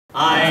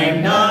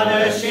I'm not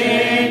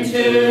ashamed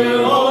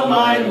to hold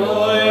my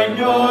Lord,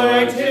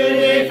 nor to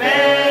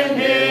defend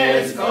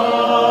his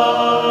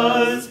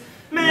cause.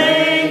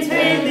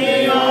 Maintain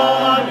the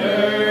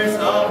honors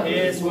of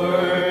his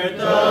word,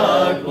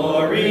 the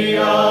glory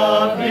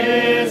of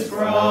his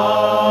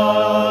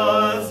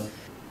cross.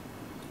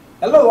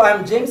 Hello,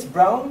 I'm James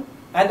Brown,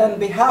 and on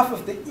behalf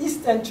of the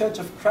East End Church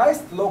of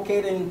Christ,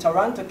 located in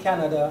Toronto,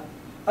 Canada,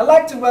 I'd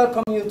like to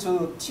welcome you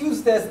to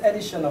Tuesday's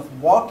edition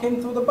of Walking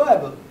Through the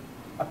Bible,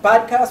 a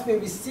podcast where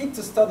we seek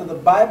to study the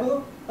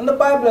Bible and the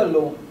Bible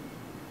alone.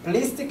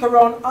 Please stick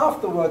around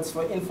afterwards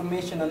for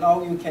information on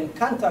how you can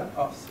contact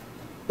us.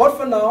 But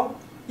for now,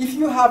 if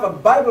you have a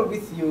Bible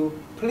with you,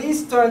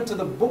 please turn to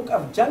the book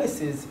of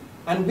Genesis,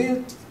 and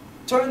we'll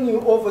turn you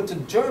over to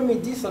Jeremy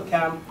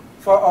Dieselkamp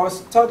for our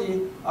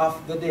study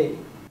of the day.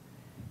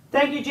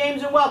 Thank you,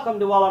 James, and welcome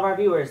to all of our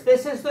viewers.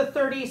 This is the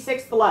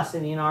 36th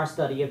lesson in our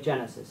study of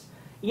Genesis.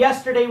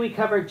 Yesterday we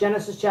covered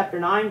Genesis chapter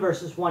 9,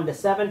 verses 1 to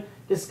 7,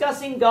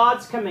 discussing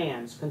God's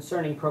commands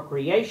concerning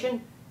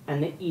procreation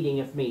and the eating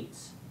of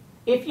meats.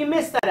 If you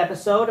missed that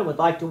episode and would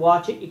like to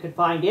watch it, you can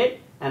find it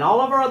and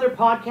all of our other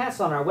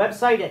podcasts on our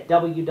website at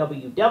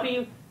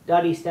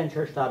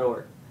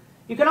www.eastendchurch.org.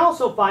 You can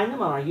also find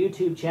them on our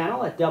YouTube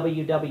channel at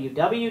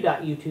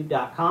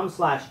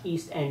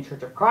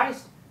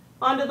www.youtube.com/EastEndChurchOfChrist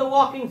under the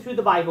Walking Through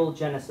the Bible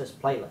Genesis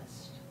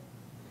playlist.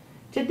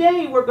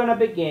 Today we're going to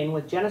begin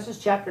with Genesis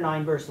chapter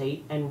 9 verse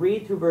 8 and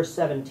read through verse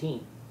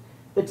 17.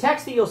 The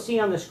text that you'll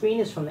see on the screen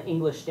is from the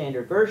English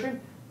Standard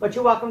Version, but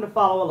you're welcome to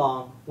follow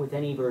along with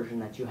any version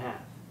that you have.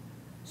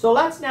 So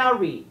let's now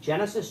read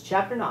Genesis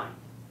chapter 9,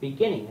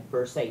 beginning at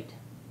verse 8.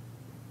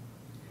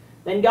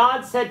 Then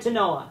God said to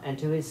Noah and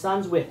to his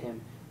sons with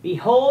him,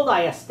 Behold,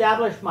 I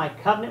establish my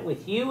covenant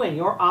with you and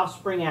your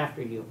offspring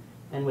after you,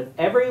 and with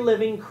every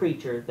living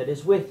creature that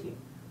is with you,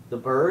 the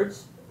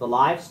birds, the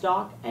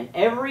livestock, and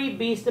every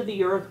beast of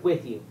the earth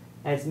with you,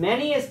 as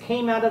many as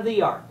came out of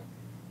the ark.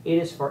 It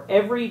is for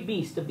every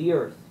beast of the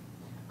earth.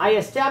 I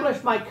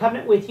establish my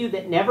covenant with you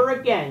that never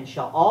again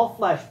shall all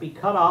flesh be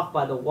cut off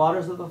by the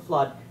waters of the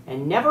flood,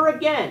 and never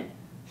again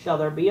shall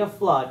there be a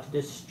flood to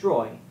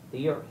destroy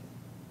the earth.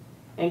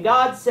 And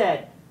God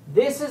said,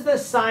 This is the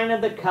sign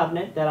of the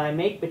covenant that I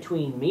make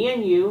between me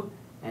and you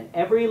and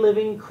every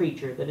living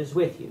creature that is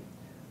with you,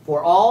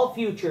 for all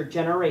future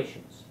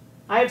generations.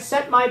 I have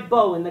set my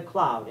bow in the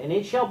cloud, and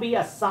it shall be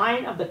a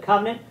sign of the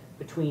covenant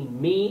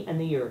between me and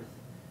the earth.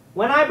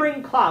 When I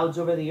bring clouds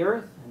over the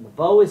earth, and the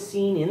bow is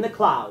seen in the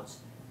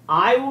clouds,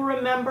 I will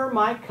remember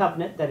my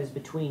covenant that is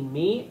between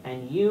me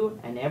and you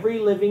and every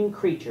living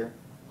creature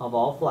of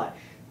all flesh.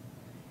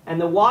 And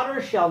the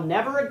waters shall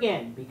never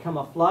again become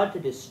a flood to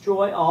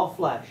destroy all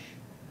flesh.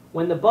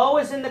 When the bow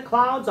is in the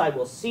clouds, I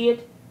will see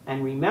it,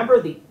 and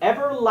remember the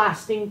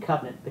everlasting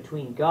covenant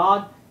between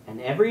God and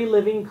every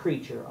living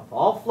creature of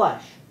all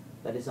flesh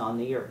that is on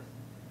the earth.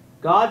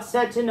 God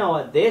said to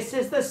Noah, This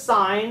is the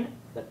sign,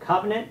 the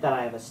covenant that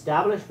I have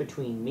established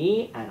between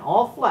me and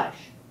all flesh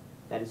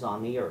that is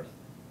on the earth.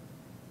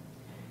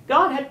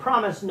 God had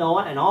promised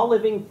Noah and all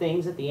living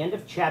things at the end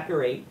of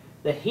chapter 8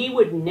 that he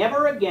would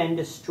never again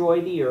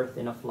destroy the earth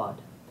in a flood.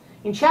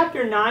 In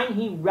chapter 9,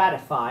 he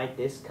ratified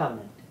this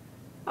covenant.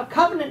 A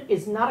covenant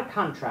is not a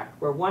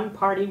contract where one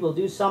party will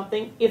do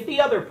something if the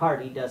other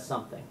party does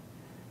something.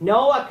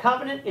 No, a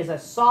covenant is a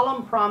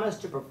solemn promise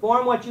to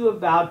perform what you have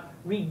vowed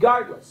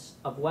regardless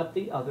of what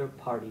the other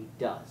party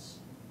does.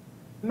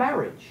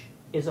 Marriage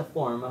is a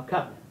form of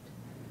covenant.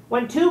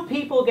 When two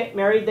people get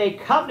married, they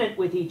covenant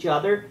with each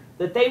other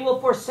that they will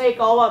forsake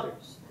all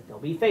others, that they'll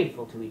be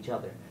faithful to each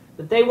other,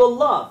 that they will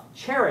love,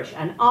 cherish,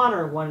 and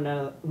honor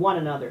one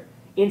another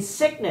in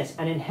sickness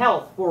and in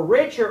health, for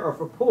richer or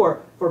for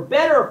poor, for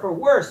better or for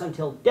worse,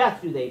 until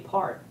death do they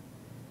part.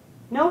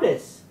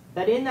 Notice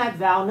that in that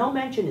vow no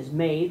mention is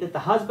made that the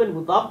husband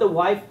would love the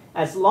wife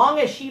as long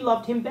as she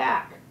loved him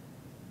back.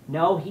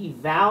 No, he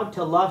vowed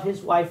to love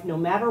his wife no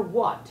matter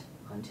what,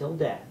 until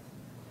death.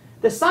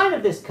 The sign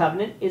of this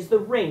covenant is the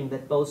ring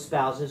that both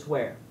spouses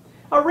wear.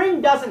 A ring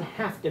doesn't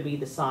have to be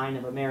the sign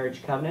of a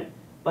marriage covenant,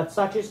 but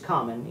such is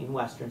common in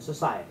Western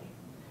society.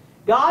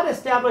 God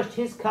established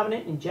his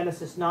covenant in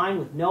Genesis 9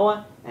 with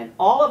Noah and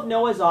all of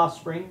Noah's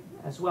offspring,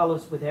 as well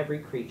as with every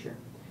creature.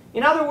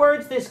 In other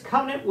words, this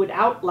covenant would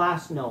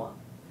outlast Noah.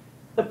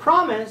 The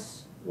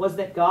promise was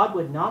that God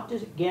would not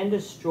again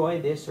destroy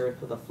this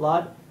earth with a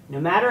flood, no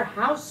matter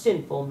how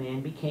sinful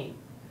man became.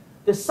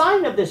 The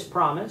sign of this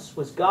promise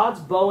was God's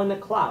bow in the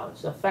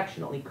clouds,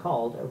 affectionately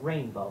called a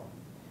rainbow.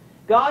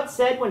 God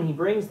said when he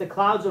brings the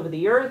clouds over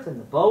the earth and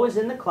the bow is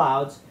in the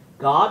clouds,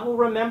 God will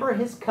remember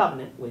his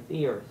covenant with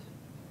the earth.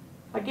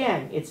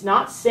 Again, it's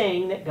not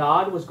saying that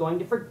God was going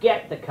to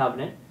forget the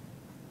covenant,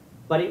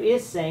 but it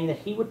is saying that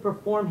he would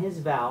perform his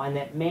vow and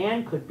that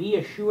man could be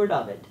assured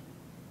of it.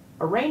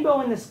 A rainbow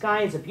in the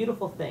sky is a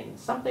beautiful thing,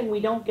 something we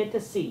don't get to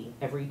see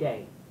every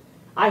day.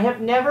 I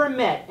have never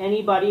met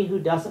anybody who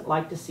doesn't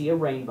like to see a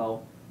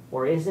rainbow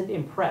or isn't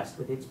impressed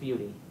with its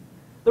beauty.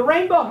 The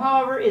rainbow,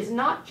 however, is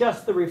not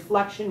just the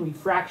reflection,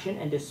 refraction,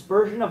 and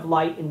dispersion of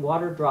light in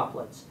water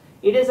droplets.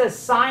 It is a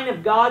sign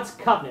of God's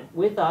covenant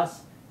with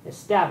us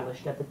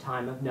established at the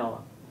time of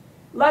Noah.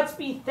 Let's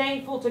be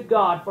thankful to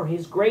God for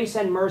his grace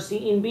and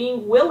mercy in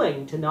being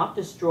willing to not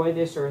destroy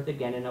this earth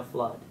again in a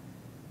flood.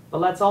 But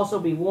let's also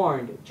be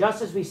warned,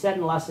 just as we said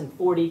in Lesson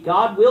 40,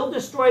 God will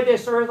destroy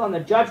this earth on the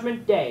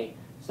judgment day,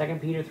 2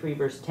 Peter 3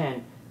 verse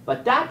 10.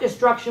 But that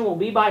destruction will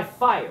be by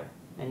fire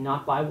and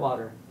not by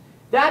water.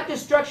 That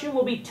destruction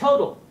will be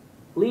total,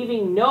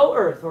 leaving no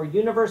earth or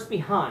universe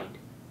behind,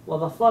 while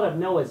the flood of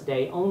Noah's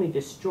day only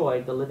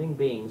destroyed the living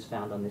beings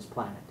found on this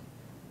planet.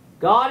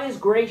 God is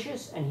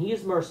gracious and he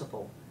is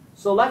merciful,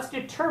 so let's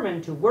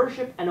determine to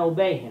worship and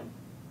obey him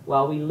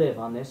while we live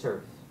on this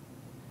earth.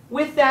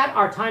 With that,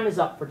 our time is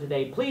up for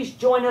today. Please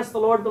join us, the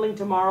Lord willing,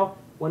 tomorrow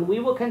when we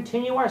will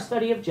continue our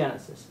study of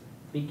Genesis,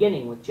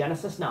 beginning with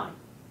Genesis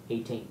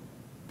 9:18.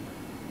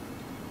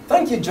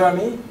 Thank you,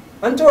 Jeremy.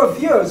 And to our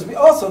viewers, we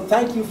also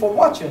thank you for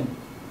watching.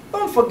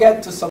 Don't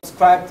forget to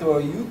subscribe to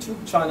our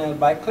YouTube channel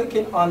by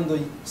clicking on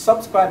the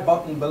subscribe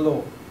button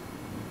below.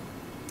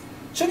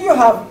 Should you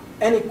have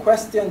any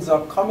questions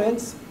or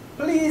comments,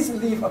 please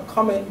leave a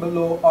comment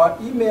below or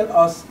email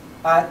us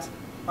at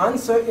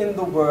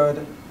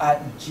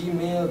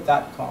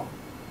answerintheword@gmail.com.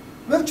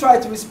 We'll try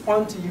to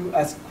respond to you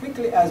as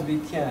quickly as we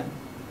can.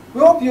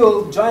 We hope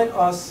you'll join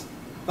us,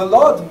 the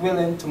Lord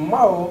willing,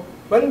 tomorrow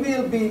when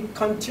we'll be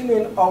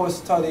continuing our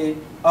study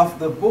of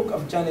the book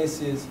of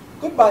Genesis.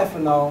 Goodbye for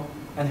now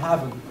and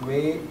have a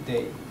great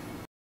day.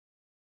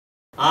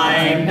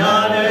 I'm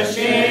not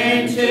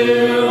ashamed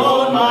to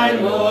own my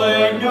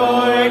Lord.